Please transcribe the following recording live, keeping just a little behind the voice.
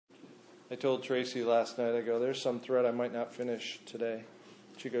I told Tracy last night, I go, there's some thread I might not finish today.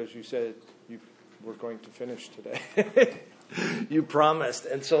 She goes, you said you were going to finish today. You promised,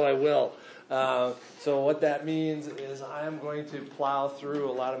 and so I will. So what that means is I am going to plow through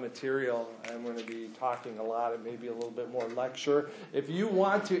a lot of material. I'm going to be talking a lot. It may be a little bit more lecture. If you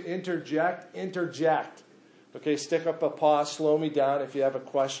want to interject, interject. Okay, stick up a paw, slow me down if you have a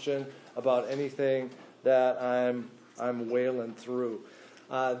question about anything that I'm wailing through.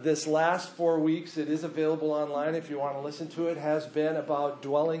 This last 4 weeks, it is available online if you want to listen to it, has been about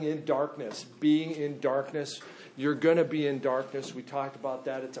dwelling in darkness, being in darkness. You're going to be in darkness. We talked about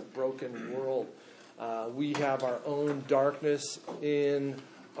that. It's a broken world. We have our own darkness in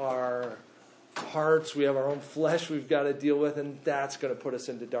our hearts. We have our own flesh we've got to deal with, and that's going to put us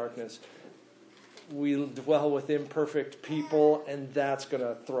into darkness. We dwell with imperfect people, and that's going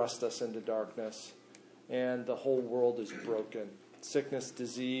to thrust us into darkness. And the whole world is broken. Sickness,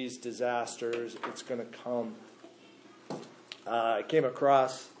 disease, disasters, it's going to come. I came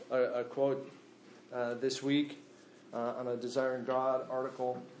across a quote this week on a Desiring God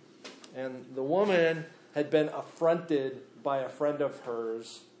article. And the woman had been affronted by a friend of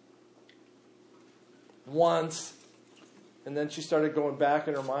hers once. And then she started going back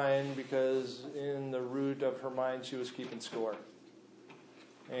in her mind because in the root of her mind she was keeping score.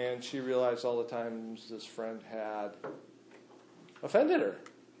 And she realized all the times this friend had offended her.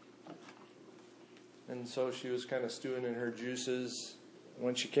 And so she was kind of stewing in her juices.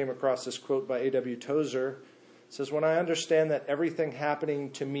 When she came across this quote by A.W. Tozer, it says, "When I understand that everything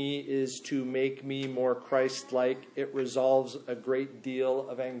happening to me is to make me more Christ-like, it resolves a great deal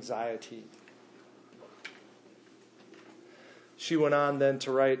of anxiety." She went on then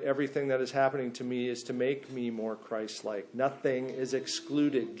to write, "Everything that is happening to me is to make me more Christ-like. Nothing is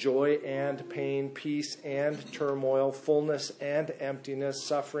excluded. Joy and pain, peace and turmoil, fullness and emptiness,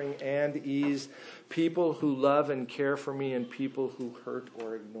 suffering and ease, people who love and care for me and people who hurt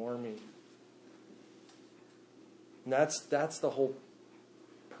or ignore me." And that's the whole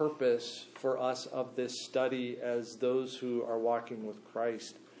purpose for us of this study as those who are walking with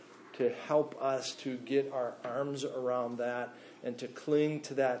Christ, to help us to get our arms around that and to cling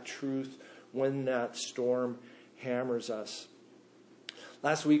to that truth when that storm hammers us.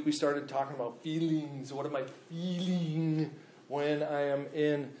 Last week we started talking about feelings. What am I feeling when I am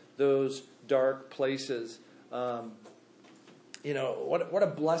in those dark places? What a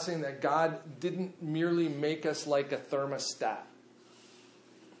blessing that God didn't merely make us like a thermostat.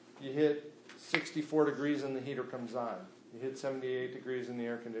 You hit 64 degrees and the heater comes on. You hit 78 degrees and the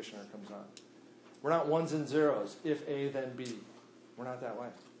air conditioner comes on. We're not ones and zeros. If A, then B. We're not that way.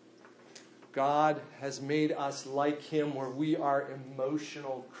 God has made us like Him, where we are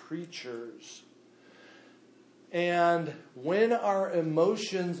emotional creatures. And when our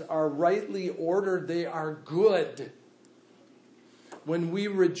emotions are rightly ordered, they are good. When we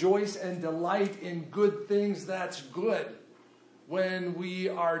rejoice and delight in good things, that's good. When we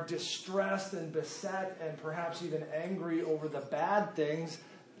are distressed and beset and perhaps even angry over the bad things,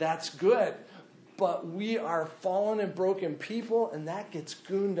 that's good. But we are fallen and broken people, and that gets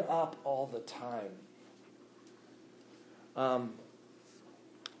gooned up all the time.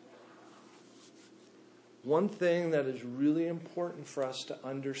 One thing that is really important for us to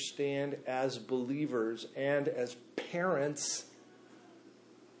understand as believers and as parents,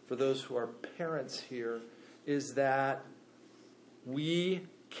 for those who are parents here, is that we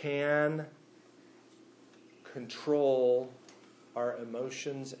can control our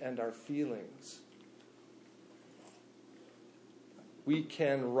emotions and our feelings. We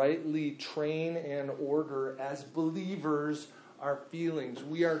can rightly train and order as believers our feelings.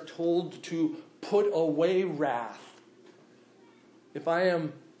 We are told to put away wrath. If I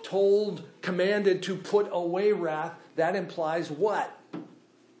am commanded to put away wrath, that implies what?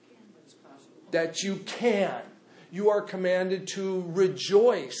 That you can. You are commanded to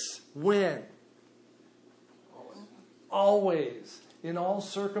rejoice. When? Always. In all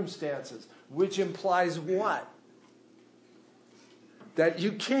circumstances. Which implies what? That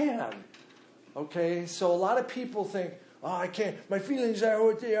you can. Okay? So a lot of people think, oh, I can't. My feelings are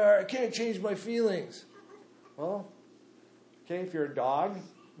what they are. I can't change my feelings. Well, okay, if you're a dog,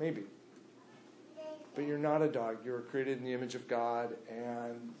 maybe. But you're not a dog. You were created in the image of God,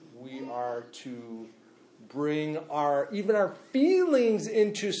 and we are to bring even our feelings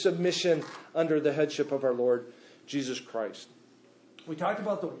into submission under the headship of our Lord Jesus Christ. We talked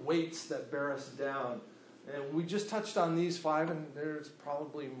about the weights that bear us down, and we just touched on these 5, and there's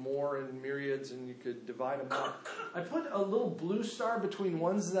probably more in myriads, and you could divide them up. I put a little blue star between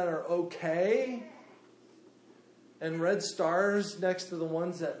ones that are okay and red stars next to the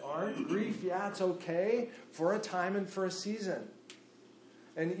ones that aren't. Grief, yeah, it's okay for a time and for a season.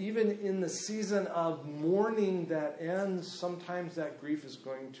 And even in the season of mourning that ends, sometimes that grief is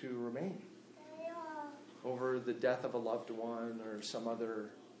going to remain over the death of a loved one or some other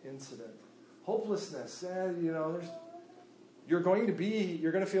incident. Hopelessness, you're going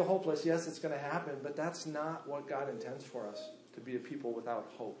to feel hopeless. Yes, it's going to happen, but that's not what God intends for us, to be a people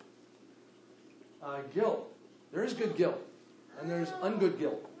without hope. Guilt. There is good guilt, and there's ungood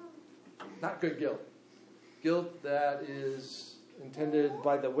guilt. Not good guilt. Guilt that is intended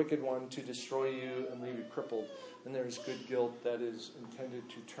by the wicked one to destroy you and leave you crippled. And there's good guilt that is intended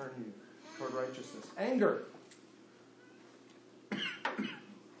to turn you toward righteousness. Anger. That's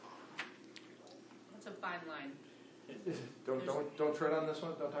a fine line. Don't tread on this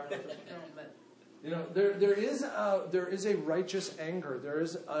one. Don't talk about this one. No, but there is a righteous anger. There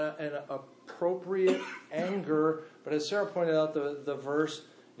is an appropriate anger. But as Sarah pointed out, the verse,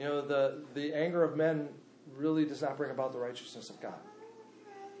 the anger of men really does not bring about the righteousness of God.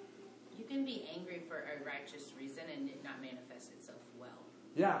 you can be angry for a righteous reason and it not manifest itself well.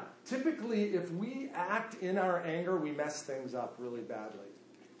 Yeah. Typically, if we act in our anger, we mess things up really badly.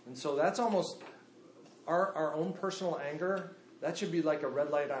 And so that's almost our own personal anger. That should be like a red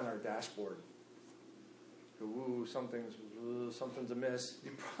light on our dashboard. Ooh, something's amiss.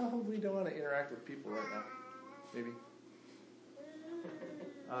 You probably don't want to interact with people right now. Maybe.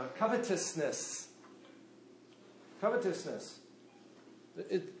 Covetousness.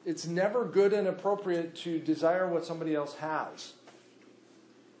 It's never good and appropriate to desire what somebody else has.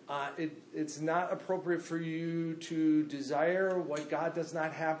 It's not appropriate for you to desire what God does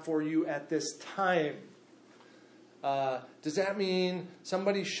not have for you at this time. Does that mean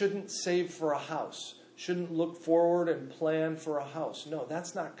somebody shouldn't save for a house? Shouldn't look forward and plan for a house? No,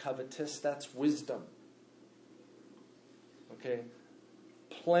 that's not covetous. That's wisdom. Okay?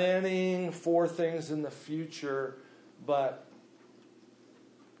 Planning for things in the future, but,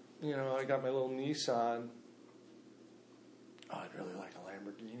 I got my little Nissan. Oh, I'd really like a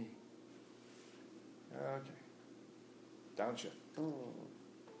Lamborghini. Okay. Downshift.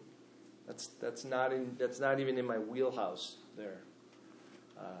 That's not even in my wheelhouse there.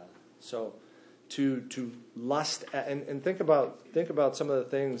 So to lust and think about some of the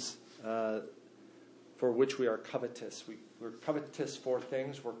things for which we are covetous. We're covetous for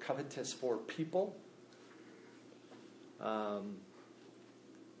things. We're covetous for people.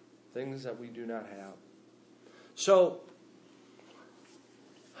 Things that we do not have. So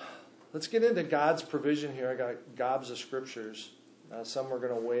let's get into God's provision here. I got gobs of scriptures. Some we're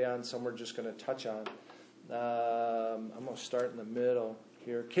going to weigh on. Some we're just going to touch on. I'm going to start in the middle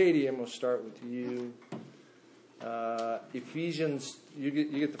here. Katie, I'm going to start with you. Ephesians, you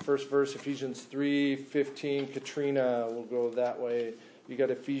get the first verse, Ephesians 3:15. Katrina will go that way. You got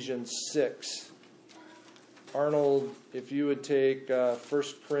Ephesians 6. Arnold, if you would take 1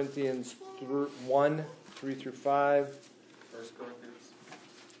 Corinthians 1, 3 through 5. 1 Corinthians.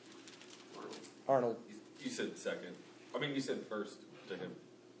 Arnold. You said second. You said first to him.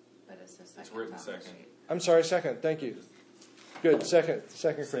 But it's the second. It's written second. I'm sorry, second. Thank you. Good. Second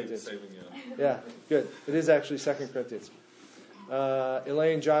Corinthians. Saving you. Yeah, good. It is actually 2 Corinthians.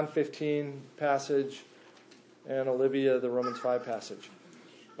 Elaine, John 15 passage, and Olivia, the Romans 5 passage.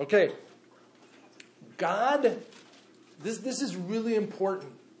 Okay. God, this is really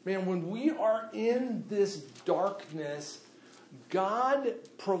important. Man, when we are in this darkness, God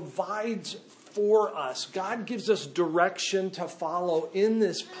provides for us. God gives us direction to follow in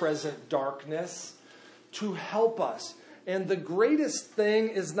this present darkness to help us. And the greatest thing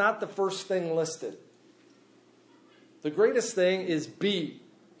is not the first thing listed. The greatest thing is B,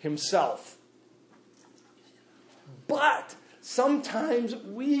 himself. But sometimes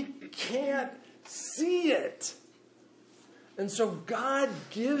we can't see it. And so God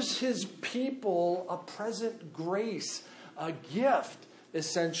gives his people a present grace, a gift,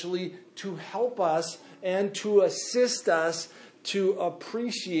 essentially, to help us and to assist us to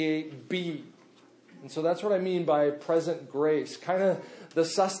appreciate B. And so that's what I mean by present grace. Kind of the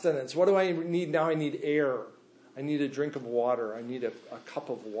sustenance. What do I need now? I need air. I need a drink of water. I need a cup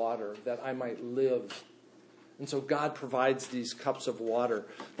of water that I might live. And so God provides these cups of water.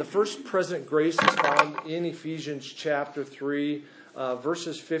 The first present grace is found in Ephesians chapter 3,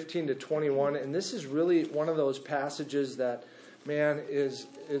 verses 15 to 21. And this is really one of those passages that, man,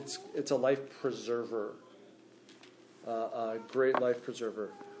 it's a life preserver. A great life preserver.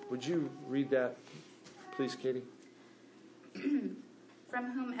 Would you read that, please, Katie?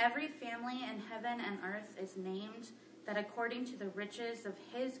 From whom every family in heaven and earth is named, that according to the riches of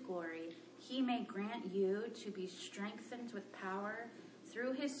his glory he may grant you to be strengthened with power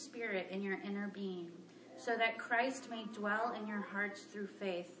through his Spirit in your inner being, so that Christ may dwell in your hearts through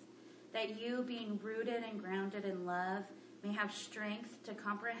faith, that you, being rooted and grounded in love, may have strength to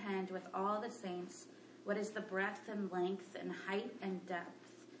comprehend with all the saints what is the breadth and length and height and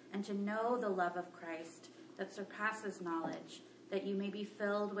depth, and to know the love of Christ that surpasses knowledge, that you may be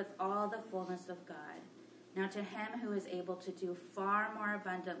filled with all the fullness of God. Now to him who is able to do far more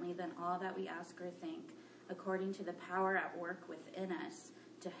abundantly than all that we ask or think, according to the power at work within us,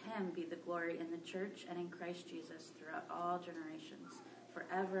 to him be the glory in the church and in Christ Jesus throughout all generations,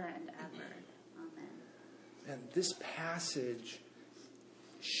 forever and ever. Amen. And this passage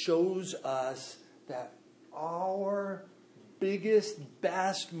shows us that our biggest,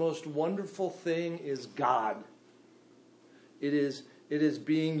 best, most wonderful thing is God. It is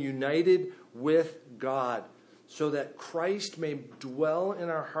being united with God, so that Christ may dwell in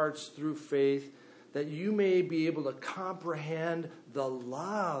our hearts through faith, that you may be able to comprehend the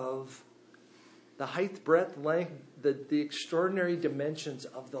love, the height, breadth, length, the extraordinary dimensions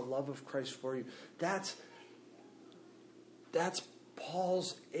of the love of Christ for you. That's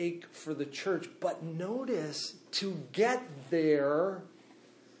Paul's ache for the church. But notice, to get there,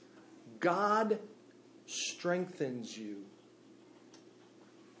 God strengthens you.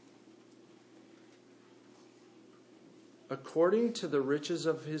 According to the riches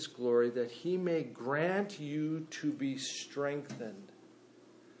of his glory, that he may grant you to be strengthened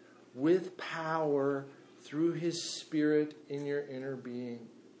with power through his Spirit in your inner being.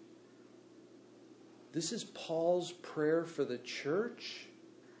 This is Paul's prayer for the church,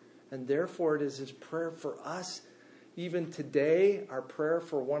 and therefore it is his prayer for us even today, our prayer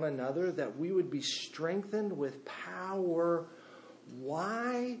for one another, that we would be strengthened with power.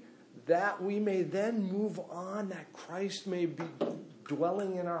 Why? That we may then move on, that Christ may be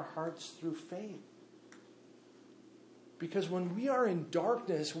dwelling in our hearts through faith. Because when we are in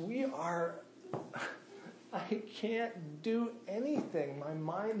darkness, I can't do anything. My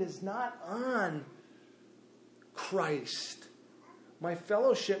mind is not on Christ. My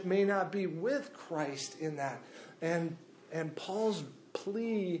fellowship may not be with Christ in that. And Paul's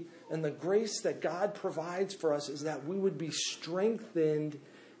plea and the grace that God provides for us is that we would be strengthened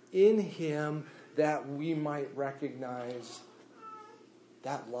in him, that we might recognize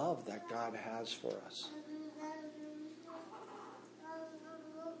that love that God has for us.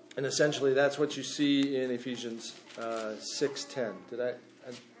 And essentially that's what you see in Ephesians 6:10. Did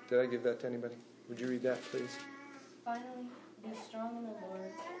I give that to anybody? Would you read that, please? Finally, be strong in the Lord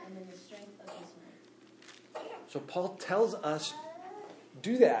and in the strength of his might. So Paul tells us,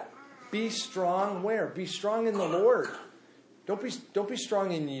 do that. Be strong where? Be strong in the Lord. Don't be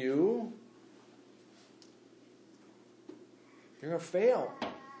strong in you. You're going to fail.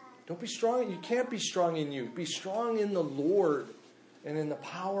 Don't be strong. You can't be strong in you. Be strong in the Lord and in the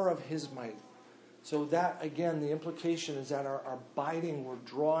power of his might. So that, again, the implication is that our abiding, we're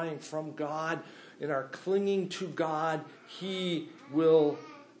drawing from God, in our clinging to God, he will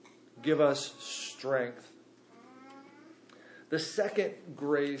give us strength. The second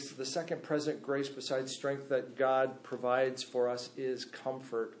grace, the second present grace besides strength that God provides for us is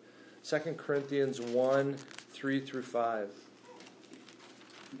comfort. 2 Corinthians 1, 3-5.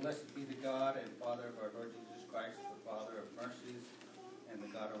 Blessed be the God and Father of our Lord Jesus Christ, the Father of mercies and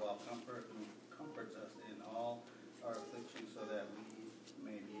the God of all comfort, who comforts us in all our affliction, so that we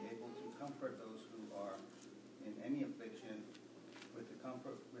may be able to comfort those who are in any affliction with the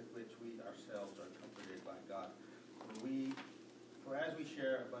comfort with which we ourselves are comforted by God. For as we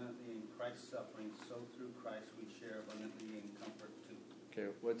share abundantly in Christ's suffering, so through Christ we share abundantly in comfort too. Okay,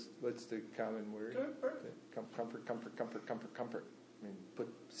 what's the common word? Comfort. I mean, put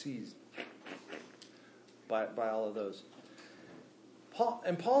C's by all of those.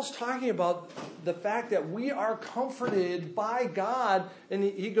 Paul's talking about the fact that we are comforted by God, and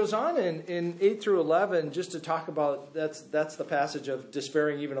he goes on in 8-11 just to talk about that's the passage of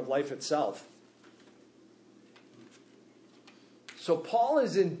despairing even of life itself. So Paul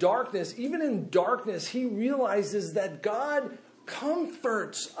is in darkness. Even in darkness, he realizes that God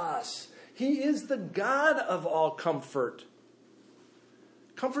comforts us. He is the God of all comfort.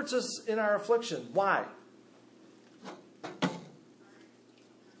 Comforts us in our affliction. Why?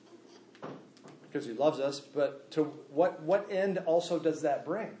 Because he loves us, but to what end also does that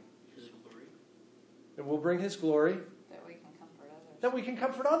bring? His glory. It will bring his glory. That we can comfort others. That we can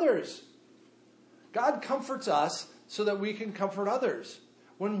comfort others. God comforts us so that we can comfort others.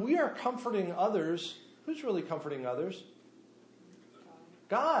 When we are comforting others, who's really comforting others?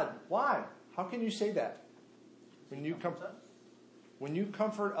 God. Why? How can you say that? When you When you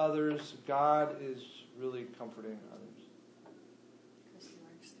comfort others, God is really comforting others. Because He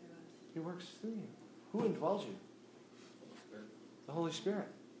works through us. He works through you. Who indwells you? The Holy Spirit.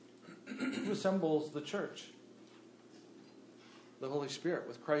 Who assembles the church? The Holy Spirit,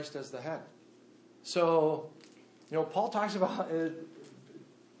 with Christ as the head. So, Paul talks about it.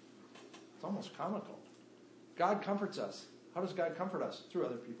 It's almost comical. God comforts us. How does God comfort us? Through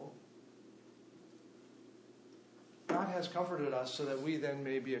other people. God has comforted us so that we then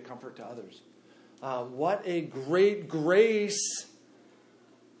may be a comfort to others. What a great grace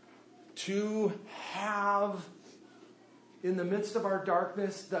to have in the midst of our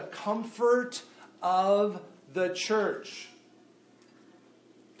darkness the comfort of the church.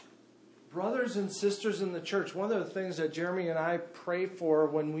 Brothers and sisters in the church, one of the things that Jeremy and I pray for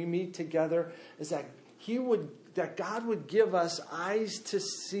when we meet together is that God would give us eyes to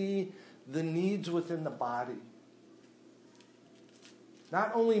see the needs within the body.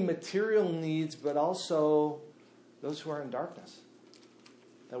 Not only material needs, but also those who are in darkness.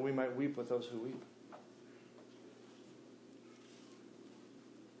 That we might weep with those who weep.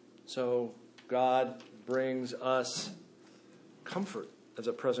 So God brings us comfort as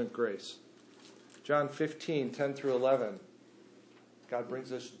a present grace. John 15, 10 through 11. God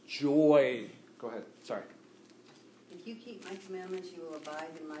brings us joy. Go ahead. Sorry. If you keep my commandments, you will abide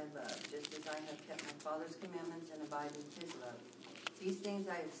in my love, just as I have kept my Father's commandments and abide in His love. These things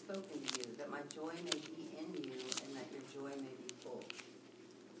I have spoken to you, that my joy may be in you and that your joy may be full.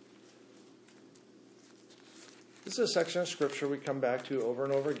 This is a section of Scripture we come back to over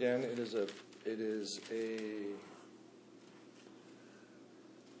and over again. It is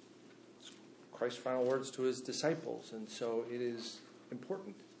Christ's final words to His disciples, and so it is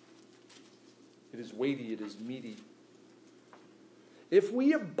important. It is weighty. It is meaty. If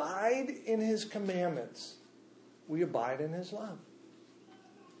we abide in His commandments, we abide in His love.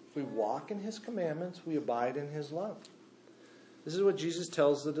 If we walk in His commandments, we abide in His love. This is what Jesus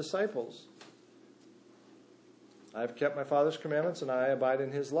tells the disciples. I have kept my Father's commandments and I abide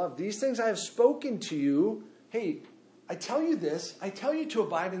in His love. These things I have spoken to you. Hey, I tell you this. I tell you to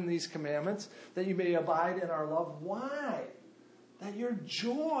abide in these commandments, that you may abide in our love. Why? That your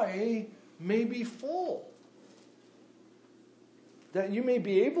joy may be full. That you may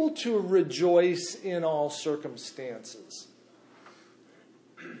be able to rejoice in all circumstances.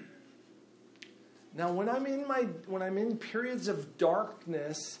 Now, when I'm in periods of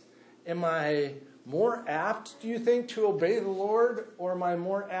darkness, am I more apt, do you think, to obey the Lord, or am I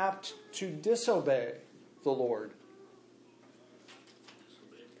more apt to disobey the Lord?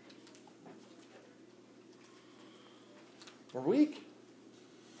 We're weak.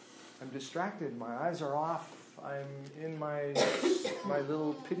 I'm distracted. My eyes are off. I'm in my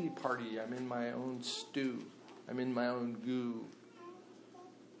little pity party. I'm in my own stew. I'm in my own goo.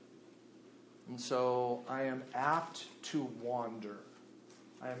 And so I am apt to wander.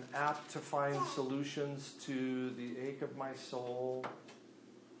 I am apt to find solutions to the ache of my soul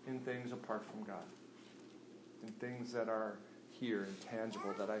in things apart from God. In things that are here,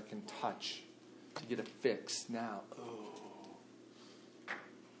 intangible, that I can touch to get a fix now. Oh.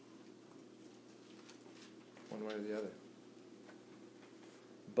 One way or the other.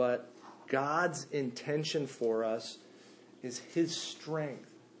 But God's intention for us is His strength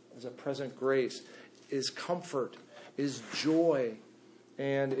as a present grace, is comfort, is joy.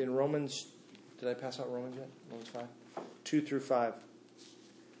 And in Romans, did I pass out Romans yet? Romans 5? 2 through 5.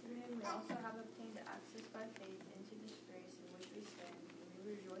 Through Him we also have obtained access by faith into this grace in which we stand, and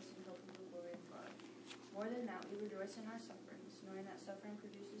we rejoice in hope of the glory of God. More than that, we rejoice in our sufferings, knowing that suffering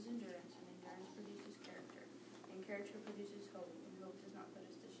produces endurance, and endurance produces character, and character produces hope, and hope does not put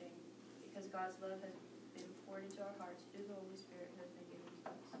us to shame, because God's love has been poured into our hearts through the Holy Spirit who has been given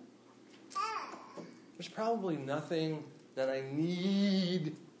to us. There's probably nothing that I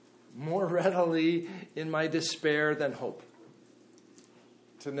need more readily in my despair than hope.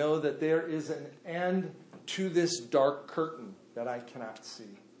 To know that there is an end to this dark curtain that I cannot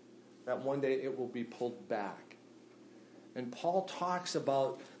see. That one day it will be pulled back. And Paul talks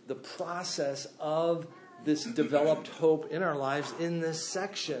about the process of this developed hope in our lives in this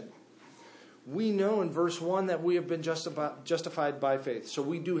section. We know in verse 1 that we have been justified by faith. So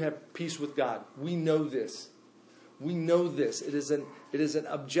we do have peace with God. We know this. We know this. It is an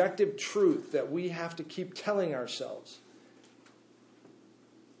objective truth that we have to keep telling ourselves.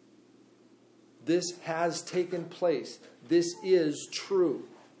 This has taken place. This is true.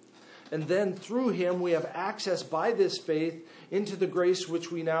 And then through Him we have access by this faith into the grace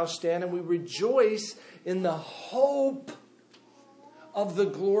which we now stand, and we rejoice in the hope of the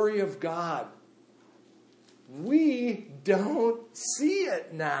glory of God. we don't see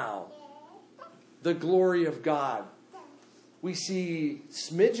it now. The glory of God. We see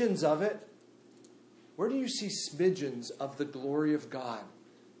smidgens of it. Where do you see smidgens of the glory of God?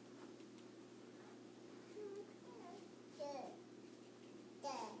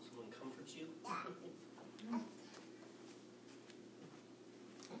 Someone comforts you.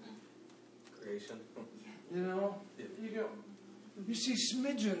 Creation. You know, you see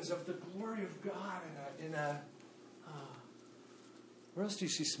smidgens of the glory of God where else do you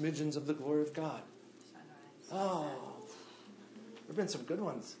see smidgens of the glory of God? Oh, there have been some good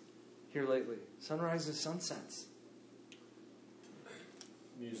ones here lately. Sunrises, sunsets.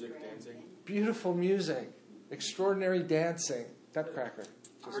 Music, dancing. Beautiful music. Extraordinary dancing. Nutcracker.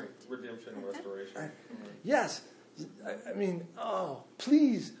 Just redemption, restoration. Yes. I mean,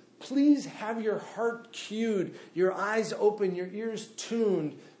 please have your heart cued, your eyes open, your ears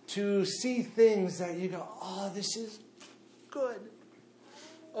tuned to see things that you go, oh, this is good.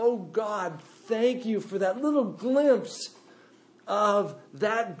 Oh, God, thank you for that little glimpse of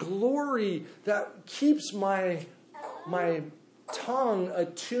that glory that keeps my tongue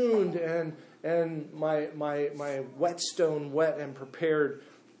attuned and my whetstone wet and prepared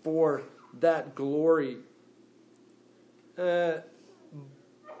for that glory. But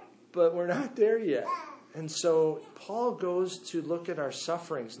we're not there yet. And so Paul goes to look at our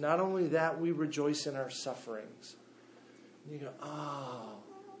sufferings. Not only that, we rejoice in our sufferings. And you go,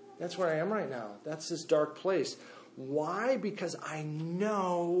 that's where I am right now. That's this dark place. Why? Because I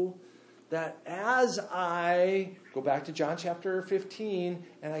know that as I go back to John chapter 15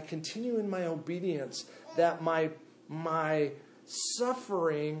 and I continue in my obedience, that my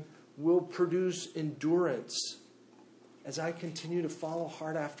suffering will produce endurance. As I continue to follow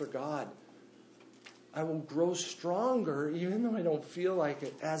hard after God, I will grow stronger even though I don't feel like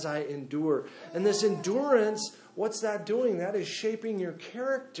it as I endure. And this endurance, what's that doing? That is shaping your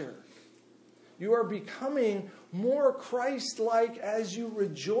character. You are becoming more Christ-like as you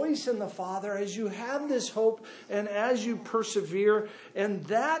rejoice in the Father, as you have this hope, and as you persevere. And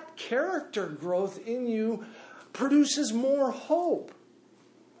that character growth in you produces more hope.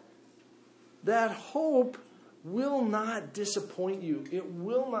 That hope will not disappoint you. It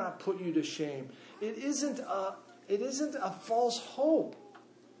will not put you to shame. It isn't a false hope.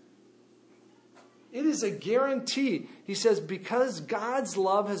 It is a guarantee. He says, because God's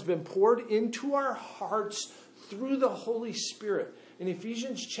love has been poured into our hearts through the Holy Spirit. In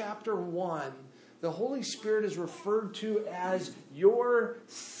Ephesians chapter 1, the Holy Spirit is referred to as your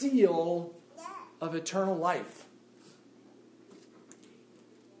seal of eternal life.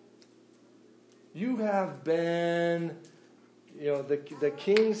 You have been, the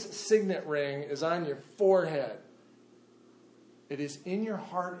king's signet ring is on your forehead. It is in your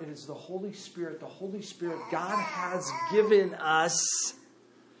heart. It is the Holy Spirit. The Holy Spirit God has given us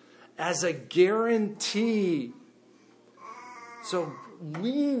as a guarantee. So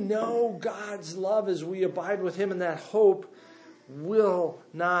we know God's love as we abide with Him, and that hope will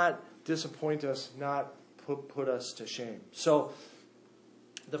not disappoint us, not put us to shame. So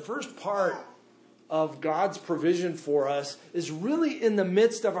the first part of God's provision for us is really in the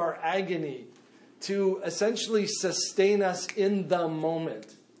midst of our agony to essentially sustain us in the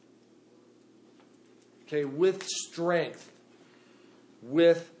moment. Okay, with strength,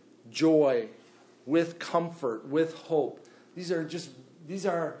 with joy, with comfort, with hope. These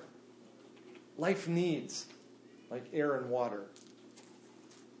are life needs, like air and water.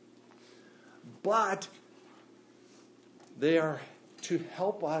 But they are to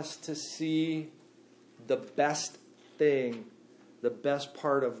help us to see the best thing, the best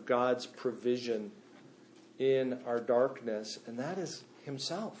part of God's provision in our darkness, and that is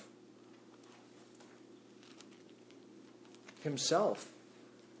Himself. Himself.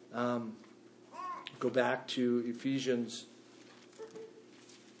 Go back to Ephesians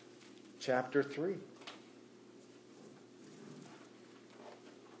chapter 3.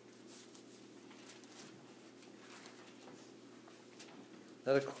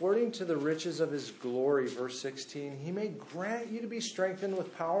 That according to the riches of His glory, verse 16, He may grant you to be strengthened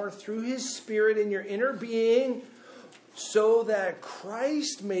with power through His Spirit in your inner being, so that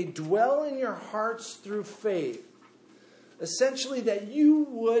Christ may dwell in your hearts through faith. Essentially, that you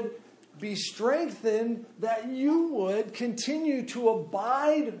would be strengthened, that you would continue to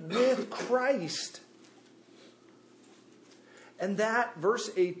abide with Christ. And that,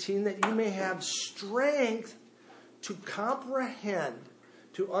 verse 18, that you may have strength to comprehend,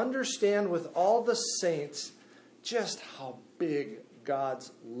 to understand with all the saints just how big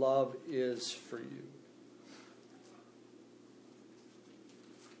God's love is for you.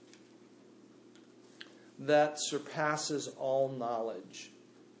 that surpasses all knowledge,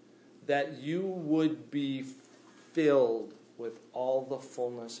 that you would be filled with all the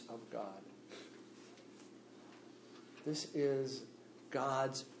fullness of God. This is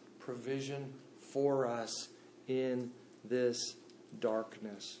God's provision for us in this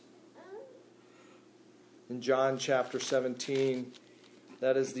darkness. In John chapter 17,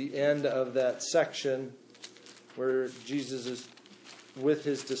 that is the end of that section where Jesus is with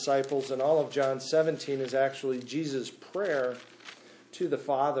his disciples, and all of John 17 is actually Jesus' prayer to the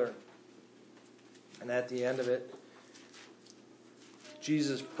Father. And at the end of it,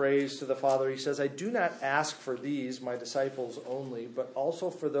 Jesus prays to the Father. He says, I do not ask for these, my disciples only, but also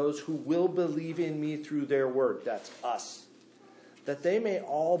for those who will believe in me through their word. That's us. That they may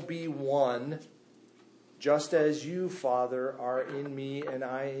all be one, just as you, Father, are in me and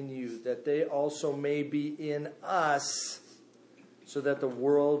I in you. That they also may be in us, so that the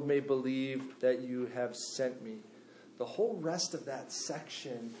world may believe that you have sent me. The whole rest of that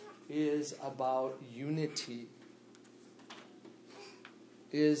section is about unity.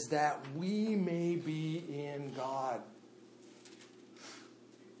 Is that we may be in God.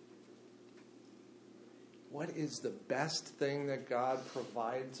 What is the best thing that God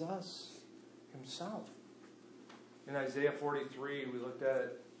provides us? Himself. In Isaiah 43, we looked at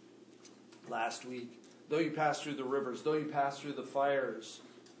it last week. Though you pass through the rivers, though you pass through the fires,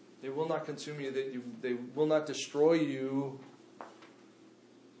 they will not consume you, they will not destroy you.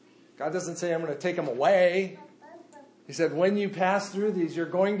 God doesn't say, I'm going to take them away. He said, when you pass through these, you're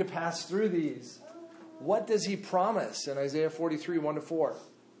going to pass through these. What does he promise in Isaiah 43, 1-4?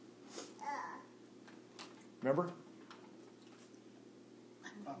 Remember? Oh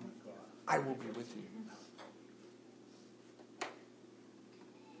my God. I will be with you.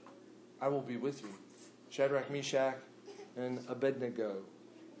 I will be with you. Shadrach, Meshach, and Abednego,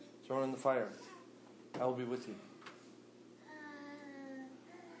 thrown in the fire. I will be with you.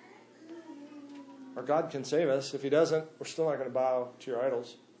 Our God can save us. If he doesn't, we're still not going to bow to your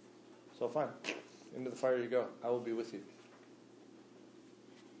idols. So fine. Into the fire you go. I will be with you.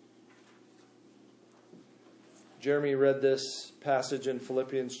 Jeremy read this passage in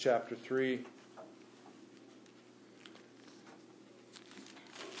Philippians chapter 3.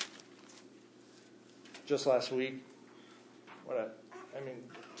 Just last week.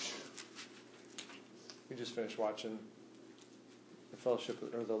 We just finished watching the Fellowship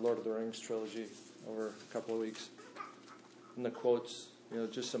or the Lord of the Rings trilogy over a couple of weeks. And the quotes,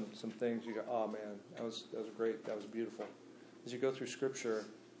 just some things you go, oh man, that was great, that was beautiful. As you go through Scripture,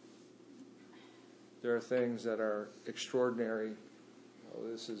 there are things that are extraordinary.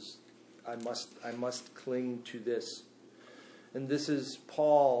 I must cling to this. And this is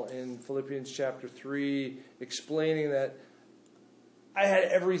Paul in Philippians chapter 3 explaining that I had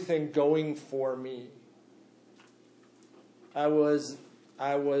everything going for me. I was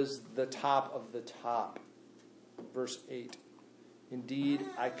the top of the top. Verse 8. Indeed,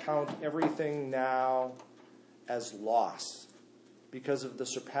 I count everything now as loss because of the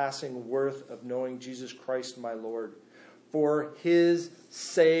surpassing worth of knowing Jesus Christ my Lord. For his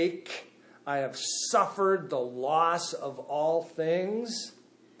sake I have suffered the loss of all things,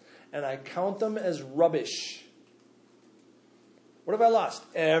 and I count them as rubbish. What have I lost?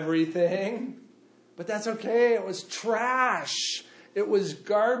 Everything. But that's okay. It was trash. It was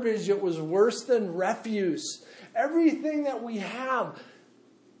garbage. It was worse than refuse. Everything that we have.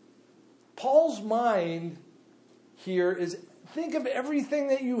 Paul's mind here is, think of everything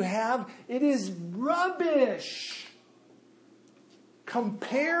that you have. It is rubbish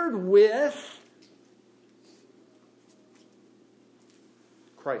compared with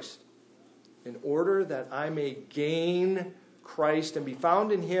Christ. In order that I may gain Christ and be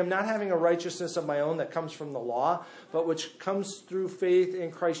found in him, not having a righteousness of my own that comes from the law, but which comes through faith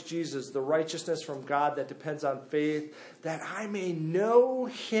in Christ Jesus, the righteousness from God that depends on faith, that I may know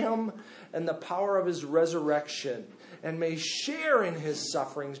him and the power of his resurrection, and may share in his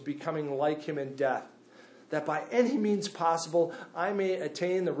sufferings, becoming like him in death, that by any means possible I may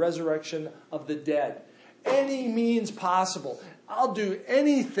attain the resurrection of the dead. Any means possible. I'll do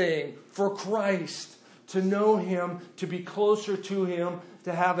anything for Christ, to know him, to be closer to him,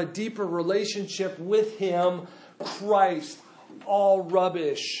 to have a deeper relationship with him. Christ, all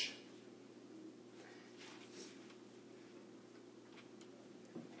rubbish.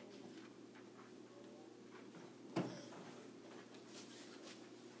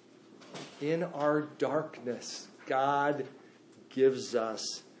 In our darkness, God gives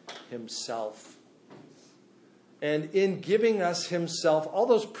us himself. And in giving us himself, all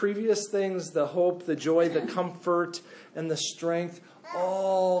those previous things, the hope, the joy, the comfort, and the strength,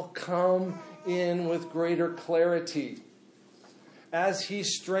 all come in with greater clarity. As He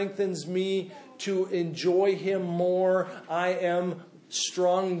strengthens me to enjoy Him more, I am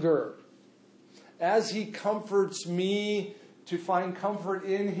stronger. As He comforts me to find comfort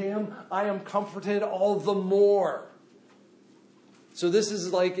in Him, I am comforted all the more. So this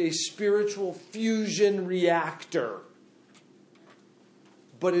is like a spiritual fusion reactor.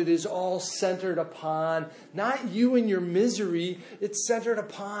 But it is all centered upon not you and your misery, it's centered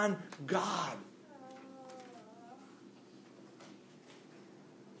upon God.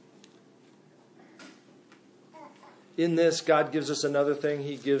 In this, God gives us another thing.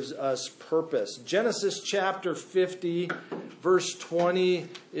 He gives us purpose. Genesis chapter 50, verse 20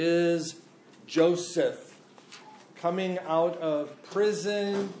 is Joseph coming out of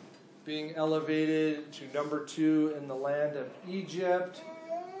prison, being elevated to number 2 in the land of Egypt.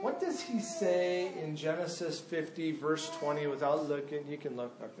 What does he say in Genesis 50, verse 20, without looking? You can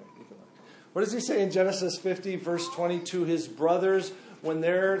look. Okay, you can look. What does he say in Genesis 50, verse 20 to his brothers when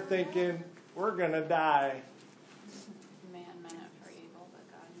they're thinking, we're going to die? Man meant it for evil, but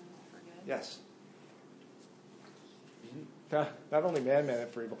God meant it for good. Yes. Not only man meant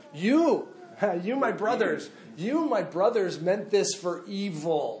it for evil. You, my brothers, meant this for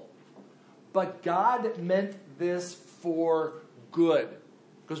evil. But God meant this for good.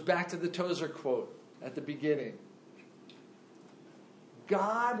 Goes back to the Tozer quote at the beginning.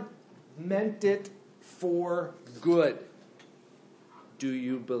 God meant it for good. Do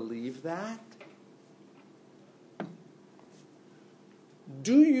you believe that?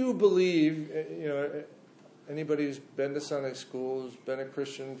 Do you believe, anybody who's been to Sunday school, who's been a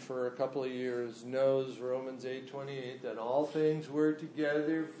Christian for a couple of years, knows Romans 8:28, that all things work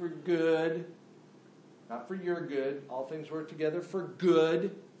together for good. Not for your good. All things work together for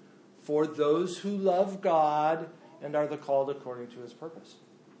good for those who love God and are the called according to His purpose.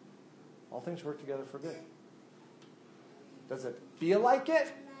 All things work together for good. Does it feel like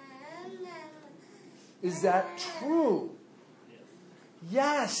it? Is that true?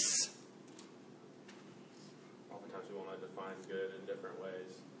 Yes. Oftentimes we want to define good in different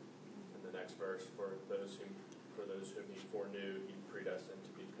ways. In the next verse, for those whom He foreknew, He predestined to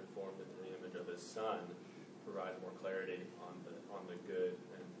be conformed into the image of His Son, provides more clarity on the good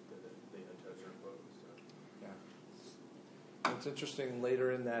and the Tozer quote. So. Yeah. It's interesting,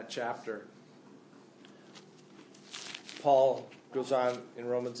 later in that chapter, Paul goes on in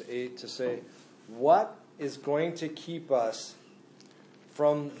Romans 8 to say, what is going to keep us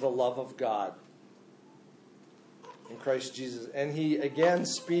from the love of God in Christ Jesus? And he again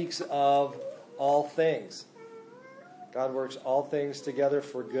speaks of all things. God works all things together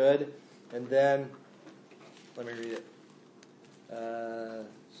for good. And then, let me read it. So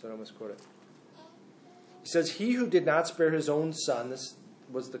I don't misquote it. He says, he who did not spare his own son, this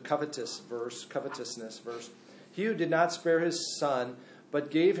was the covetousness verse. He who did not spare his son, but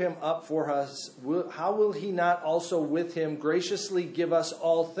gave him up for us, how will he not also with him graciously give us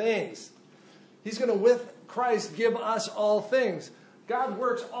all things? He's going to, with Christ, give us all things. God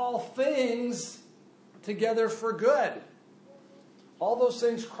works all things together for good. All those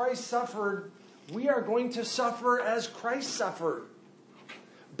things Christ suffered, we are going to suffer as Christ suffered.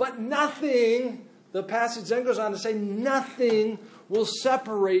 But nothing, the passage then goes on to say, nothing will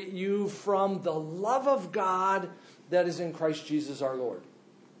separate you from the love of God that is in Christ Jesus our Lord.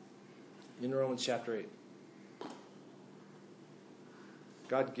 In Romans chapter 8.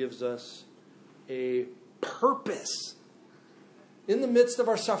 God gives us a purpose. In the midst of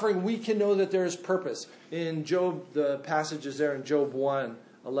our suffering, we can know that there is purpose. In Job, the passage is there in Job 1,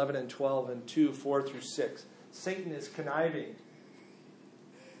 11 and 12, and 2, 4 through 6. Satan is conniving.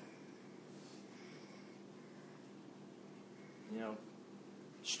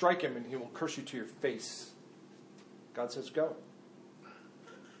 Strike him and he will curse you to your face. God says, go.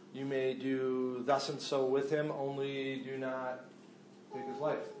 You may do thus and so with him, only do not take his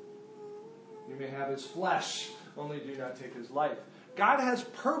life. You may have his flesh, only do not take his life. God has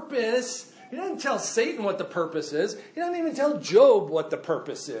purpose. He doesn't tell Satan what the purpose is. He doesn't even tell Job what the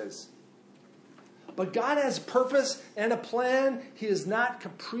purpose is. But God has purpose and a plan. He is not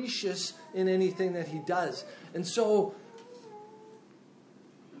capricious in anything that he does. And so,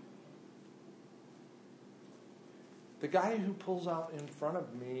 the guy who pulls out in front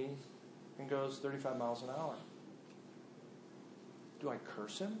of me and goes 35 miles an hour, do I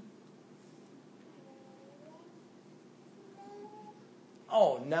curse him?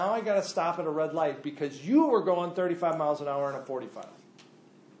 Oh, now I got to stop at a red light because you were going 35 miles an hour in a 45.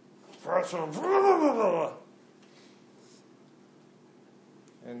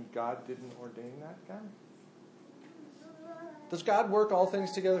 And God didn't ordain that guy? Does God work all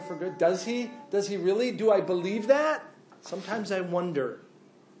things together for good? Does He? Does He really? Do I believe that? Sometimes I wonder.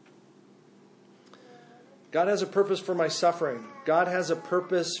 God has a purpose for my suffering. God has a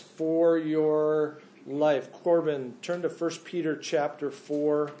purpose for your life. Corbin, turn to 1 Peter chapter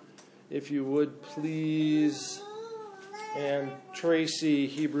 4, if you would, please. And Tracy,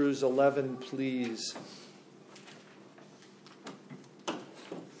 Hebrews 11, please.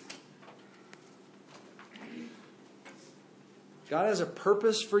 God has a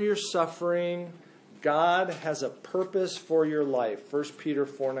purpose for your suffering. God has a purpose for your life. 1 Peter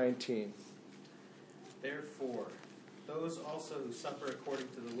 4:19. Therefore, those also who suffer according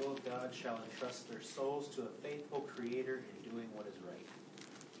to the will of God shall entrust their souls to a faithful Creator in doing what is right.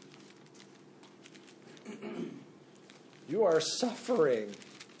 You are suffering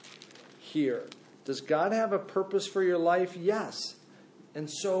here. Does God have a purpose for your life? Yes. And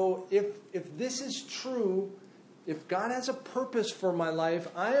so if this is true, if God has a purpose for my life,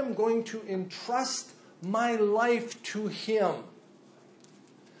 I am going to entrust my life to Him.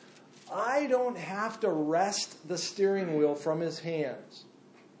 I don't have to wrest the steering wheel from His hands.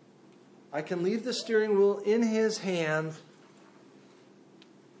 I can leave the steering wheel in His hands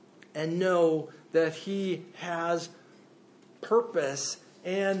and know that He has purpose,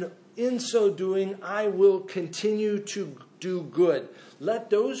 and in so doing, I will continue to do good. Let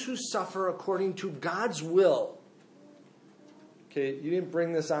those who suffer according to God's will. Okay, you didn't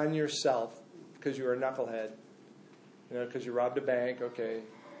bring this on yourself because you were a knucklehead. Because you robbed a bank, okay.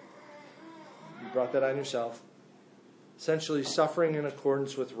 You brought that on yourself. Essentially, suffering in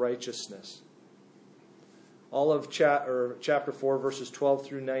accordance with righteousness. All of chapter 4, verses 12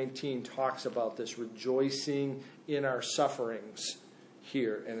 through 19 talks about this, rejoicing in our sufferings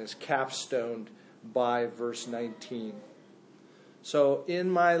here, and is capstoned by verse 19. So in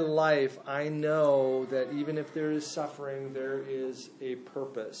my life, I know that even if there is suffering, there is a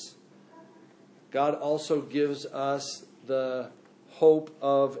purpose. God also gives us the hope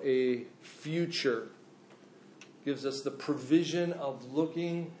of a future. Gives us the provision of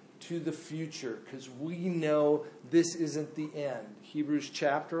looking to the future, because we know this isn't the end. Hebrews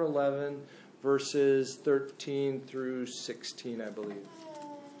chapter 11, verses 13 through 16, I believe.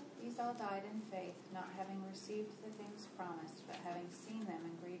 These all died in faith, not having received the things promised, but having seen them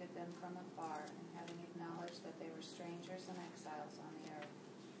and greeted them from afar, and having acknowledged that they were strangers and exiles on the earth.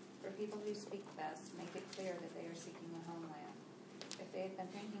 For people who speak thus make it clear that they are seeking a homeland. If they had been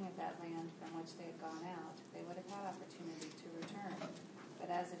thinking of that land from which they had gone out, they would have had opportunity to return. But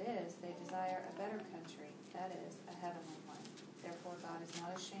as it is, they desire a better country, that is, a heavenly one. Therefore God is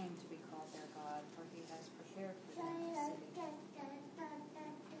not ashamed to be called their God, for He has prepared for them a city.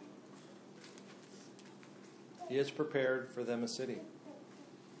 He has prepared for them a city.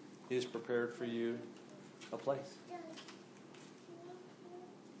 He has prepared for you a place.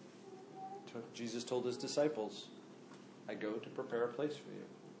 Jesus told His disciples, I go to prepare a place for you.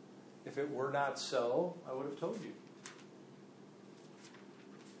 If it were not so, I would have told you.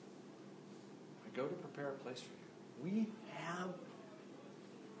 I go to prepare a place for you.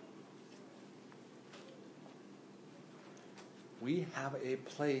 We have a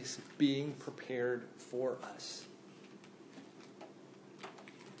place being prepared for us.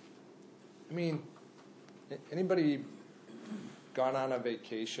 I mean, anybody gone on a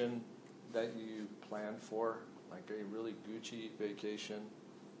vacation that you planned for, like a really Gucci vacation,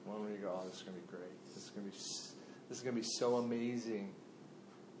 one where you go, oh, this is going to be great. This is going to be so amazing.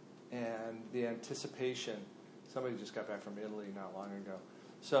 And the anticipation, somebody just got back from Italy not long ago.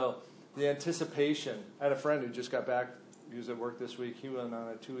 So the anticipation, I had a friend who just got back, he was at work this week. He went on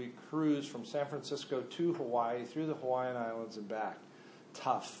a 2-week cruise from San Francisco to Hawaii, through the Hawaiian Islands and back.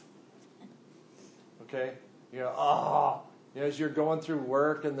 Tough. Okay? As you're going through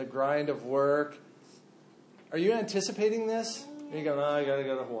work and the grind of work, are you anticipating this? And you go, no, I got to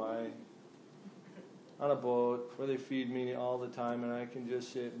go to Hawaii. On a boat where they feed me all the time and I can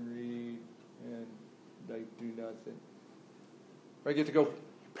just sit and read and do nothing. Or I get to go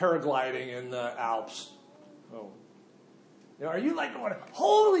paragliding in the Alps. Oh. Are you like going,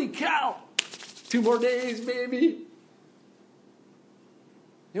 holy cow, 2 more days, baby?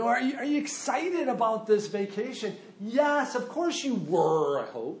 Are you excited about this vacation? Yes, of course you were, I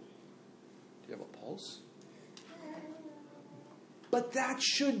hope. Do you have a pulse? But that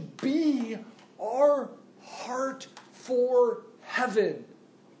should be our heart for heaven.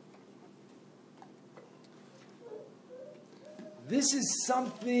 This is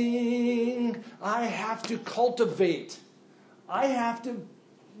something I have to cultivate. I have to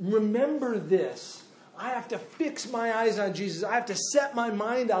remember this. I have to fix my eyes on Jesus. I have to set my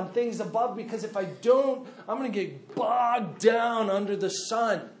mind on things above, because if I don't, I'm going to get bogged down under the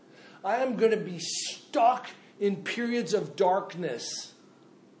sun. I am going to be stuck in periods of darkness.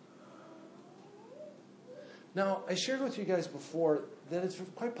 Now, I shared with you guys before that it's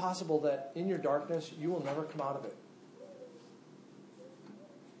quite possible that in your darkness, you will never come out of it.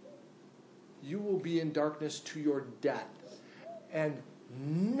 You will be in darkness to your death. And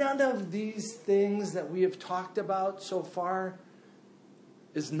none of these things that we have talked about so far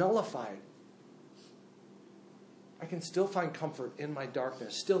is nullified. I can still find comfort in my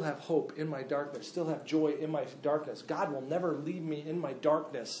darkness, still have hope in my darkness, still have joy in my darkness. God will never leave me in my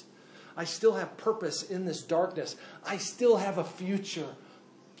darkness. I still have purpose in this darkness. I still have a future.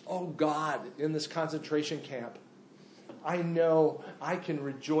 Oh God, in this concentration camp. I know I can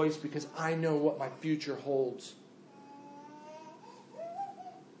rejoice because I know what my future holds.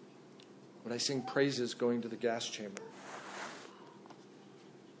 When I sing praises going to the gas chamber.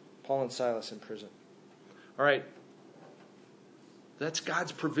 Paul and Silas in prison. All right. That's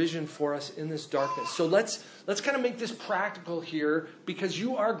God's provision for us in this darkness. So let's kind of make this practical here, because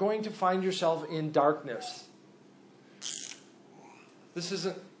you are going to find yourself in darkness. This is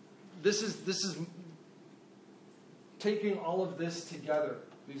taking all of this together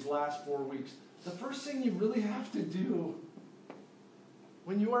these last 4 weeks. The first thing you really have to do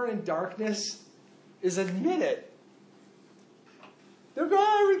when you are in darkness is admit it. Don't go,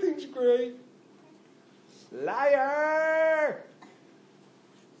 oh, everything's great. Liar!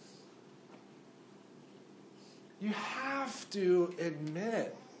 You have to admit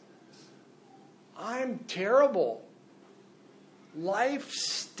it. I'm terrible. Life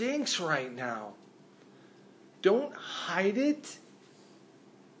stinks right now. Don't hide it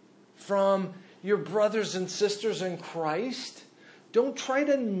from your brothers and sisters in Christ. Don't try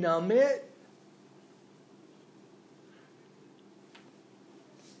to numb it.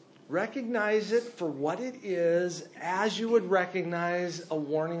 Recognize it for what it is, as you would recognize a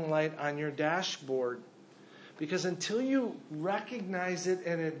warning light on your dashboard. Because until you recognize it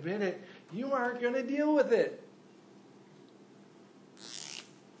and admit it, you aren't going to deal with it.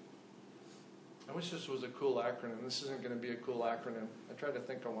 I wish this was a cool acronym. This isn't going to be a cool acronym. I tried to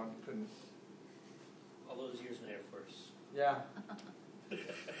think of one. Couldn't. All those years in Air Force. Yeah.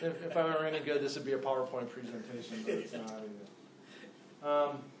 If I were any good, this would be a PowerPoint presentation, but it's not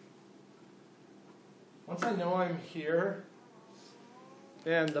either. Once I know I'm here,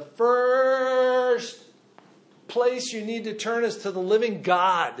 and the first place you need to turn is to the living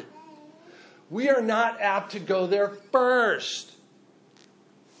God. We are not apt to go there first.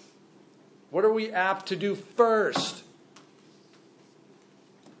 What are we apt to do first?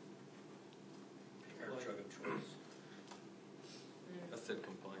 Our drug of choice. I said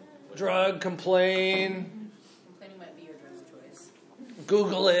complain. Drug, complain. Complaining might be your drug of choice.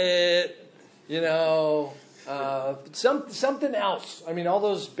 Google it. Something else. I mean, all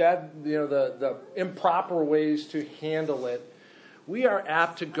those bad, the improper ways to handle it. We are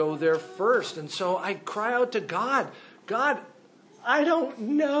apt to go there first. And so I cry out to God. God, I don't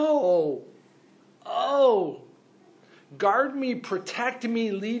know. Oh, guard me, protect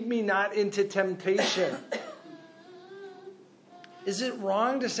me, lead me not into temptation. Is it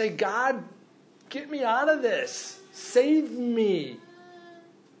wrong to say, God, get me out of this? Save me.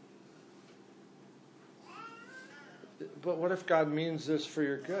 But what if God means this for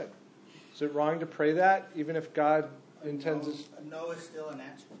your good? Is it wrong to pray that, even if God intends this? No is still an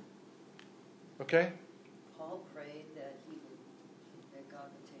answer. Okay. Paul prayed that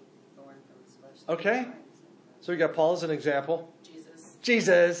God would take the thorn from his flesh. Okay. So we got Paul as an example.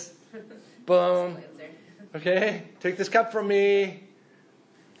 Jesus. Boom. Okay. Take this cup from me.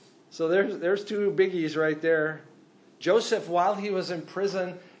 So there's two biggies right there. Joseph, while he was in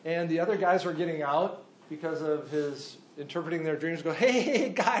prison and the other guys were getting out because of his interpreting their dreams, go, hey,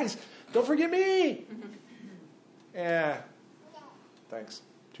 guys, don't forget me. Yeah. Thanks.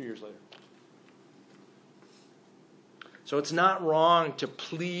 2 years later. So it's not wrong to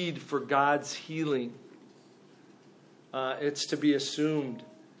plead for God's healing. It's to be assumed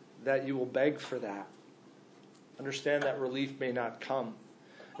that you will beg for that. Understand that relief may not come.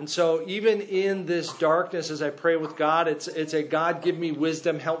 And so even in this darkness, as I pray with God, it's a God, give me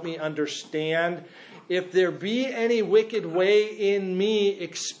wisdom, help me understand. If there be any wicked way in me,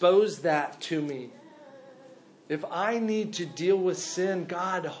 expose that to me. If I need to deal with sin,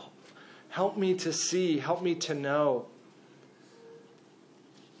 God, help me to see, help me to know.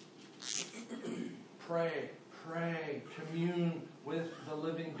 Pray, commune with the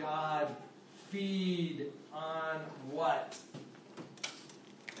living God. Feed on what?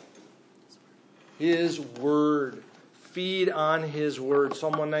 His word. Feed on His word.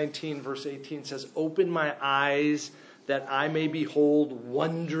 Psalm 119 verse 18 says, "Open my eyes that I may behold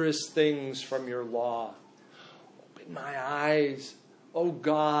wondrous things from your law." Open my eyes. Oh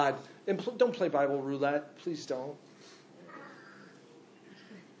God. And don't play Bible roulette. Please don't.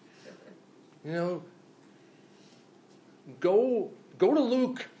 You know, go to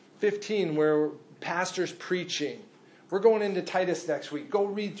Luke 15 where pastor's preaching. We're going into Titus next week. Go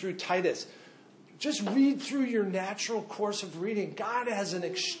read through Titus. Just read through your natural course of reading. God has an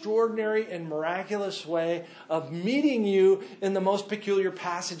extraordinary and miraculous way of meeting you in the most peculiar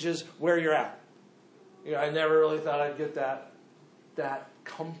passages where you're at. You know, I never really thought I'd get that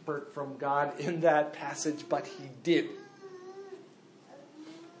comfort from God in that passage, but He did.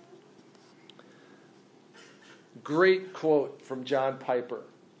 Great quote from John Piper.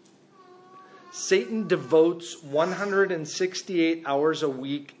 Satan devotes 168 hours a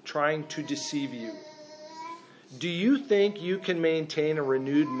week trying to deceive you. Do you think you can maintain a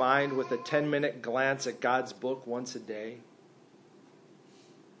renewed mind with a 10-minute glance at God's book once a day?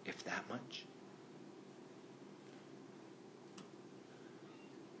 If that much.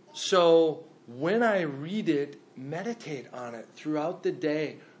 So when I read it, meditate on it throughout the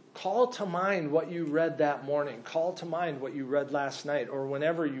day. Call to mind what you read that morning. Call to mind what you read last night or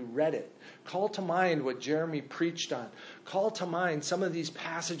whenever you read it. Call to mind what Jeremy preached on. Call to mind some of these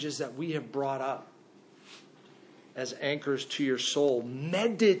passages that we have brought up as anchors to your soul.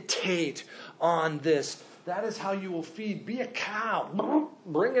 Meditate on this. That is how you will feed. Be a cow.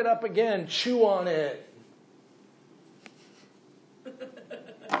 Bring it up again. Chew on it.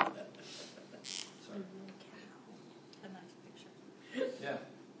 Yeah.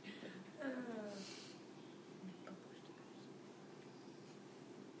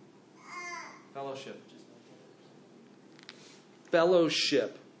 Fellowship.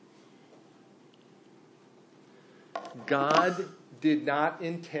 Fellowship. God did not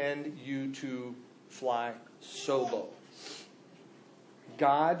intend you to fly solo.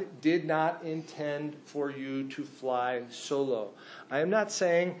 God did not intend for you to fly solo. I am not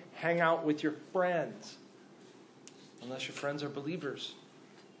saying hang out with your friends. Unless your friends are believers.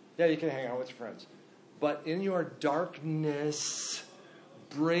 Yeah, you can hang out with your friends. But in your darkness,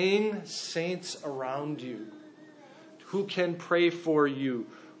 bring saints around you who can pray for you,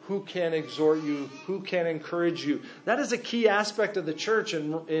 who can exhort you, who can encourage you. That is a key aspect of the church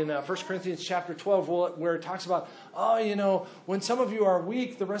in 1 Corinthians chapter 12 where it talks about, when some of you are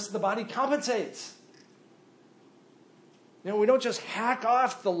weak, the rest of the body compensates. We don't just hack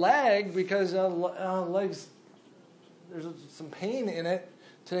off the leg because legs, there's some pain in it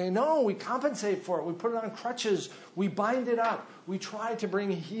today. No, we compensate for it. We put it on crutches. We bind it up. We try to bring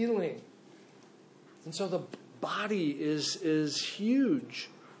healing. And so the body is huge.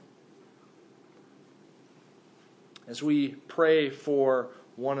 As we pray for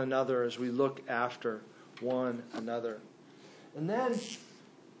one another, as we look after one another. And then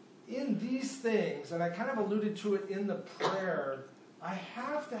in these things, and I kind of alluded to it in the prayer, I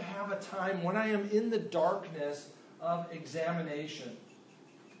have to have a time when I am in the darkness of examination.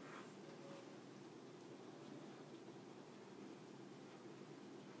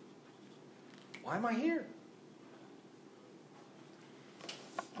 Why am I here?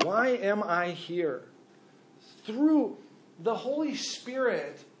 Why am I here? Through the Holy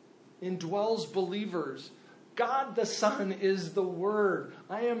Spirit indwells believers. God the Son is the Word.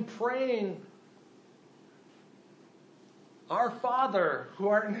 I am praying, Our Father who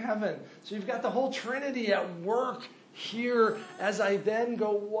art in heaven. So you've got the whole Trinity at work here as I then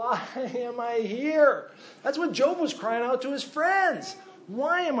go, why am I here? That's what Job was crying out to his friends.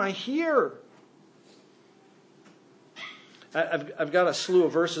 Why am I here? I've got a slew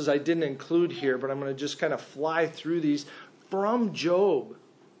of verses I didn't include here, but I'm going to just kind of fly through these from Job.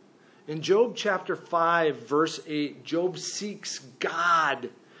 In Job chapter 5, verse 8, Job seeks God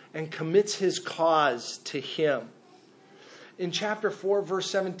and commits his cause to Him. In chapter 4, verse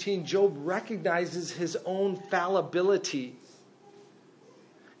 17, Job recognizes his own fallibility.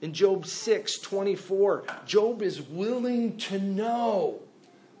 In Job 6:24, Job is willing to know.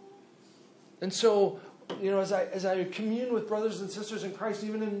 And so, as I commune with brothers and sisters in Christ,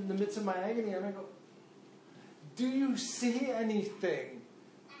 even in the midst of my agony, I'm going to go, do you see anything?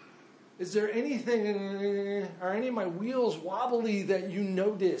 Is there anything, are any of my wheels wobbly that you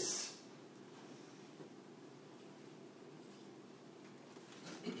notice?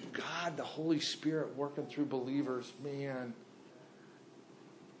 God, the Holy Spirit working through believers, man.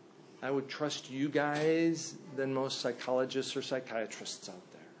 I would trust you guys than most psychologists or psychiatrists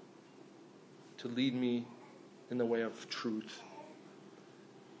out there to lead me in the way of truth.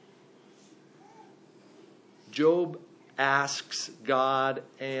 Job asks God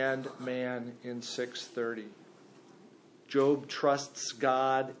and man in 6:30. Job trusts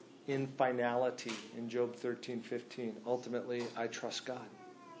God in finality in Job 13:15. Ultimately, I trust God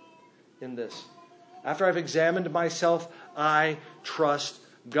in this. After I've examined myself, I trust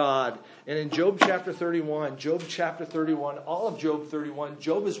God. And in Job chapter 31, all of Job 31,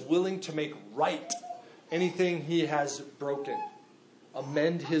 Job is willing to make right anything he has broken,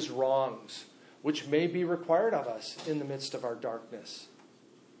 amend his wrongs, which may be required of us in the midst of our darkness.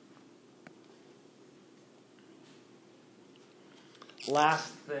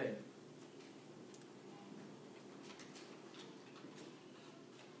 Last thing.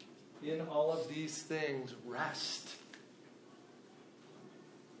 In all of these things, rest.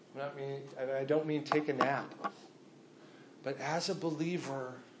 I don't mean take a nap. But as a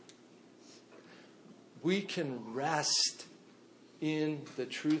believer, we can rest in the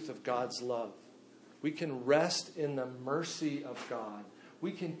truth of God's love. We can rest in the mercy of God.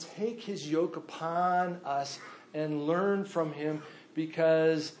 We can take his yoke upon us and learn from him,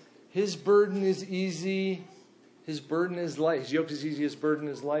 because his burden is easy, his burden is light. His yoke is easy, his burden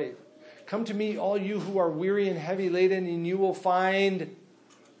is light. Come to me, all you who are weary and heavy laden, and you will find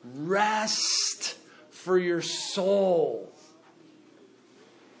rest for your soul.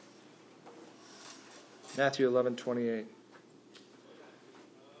 Matthew 11:28.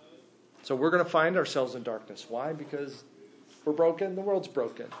 So we're going to find ourselves in darkness. Why? Because we're broken. The world's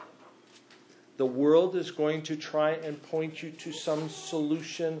broken. The world is going to try and point you to some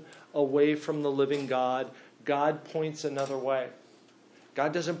solution away from the living God. God points another way.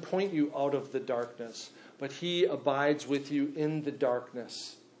 God doesn't point you out of the darkness, but he abides with you in the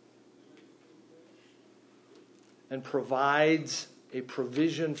darkness and provides a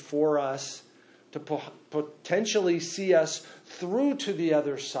provision for us to potentially see us through to the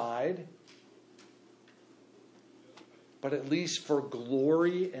other side, but at least for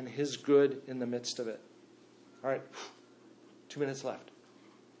glory and his good in the midst of it. All right, 2 minutes left.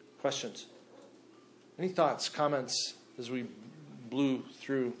 Questions? Any thoughts, comments as we blew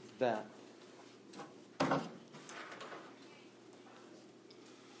through that?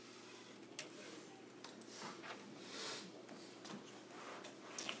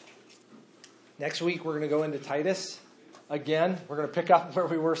 Next week, we're going to go into Titus. Again, we're going to pick up where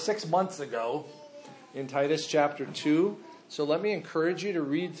we were 6 months ago in Titus chapter 2. So let me encourage you to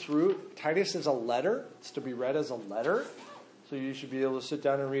read through. Titus is a letter. It's to be read as a letter. So you should be able to sit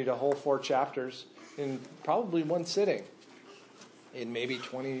down and read a whole 4 chapters in probably one sitting in maybe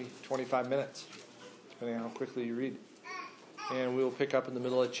 20, 25 minutes, depending on how quickly you read. And we'll pick up in the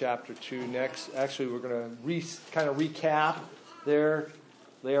middle of chapter 2 next. Actually, we're going to kind of recap there,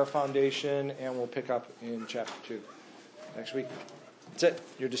 lay our foundation, and we'll pick up in chapter 2 next week. That's it.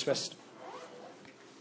 You're dismissed.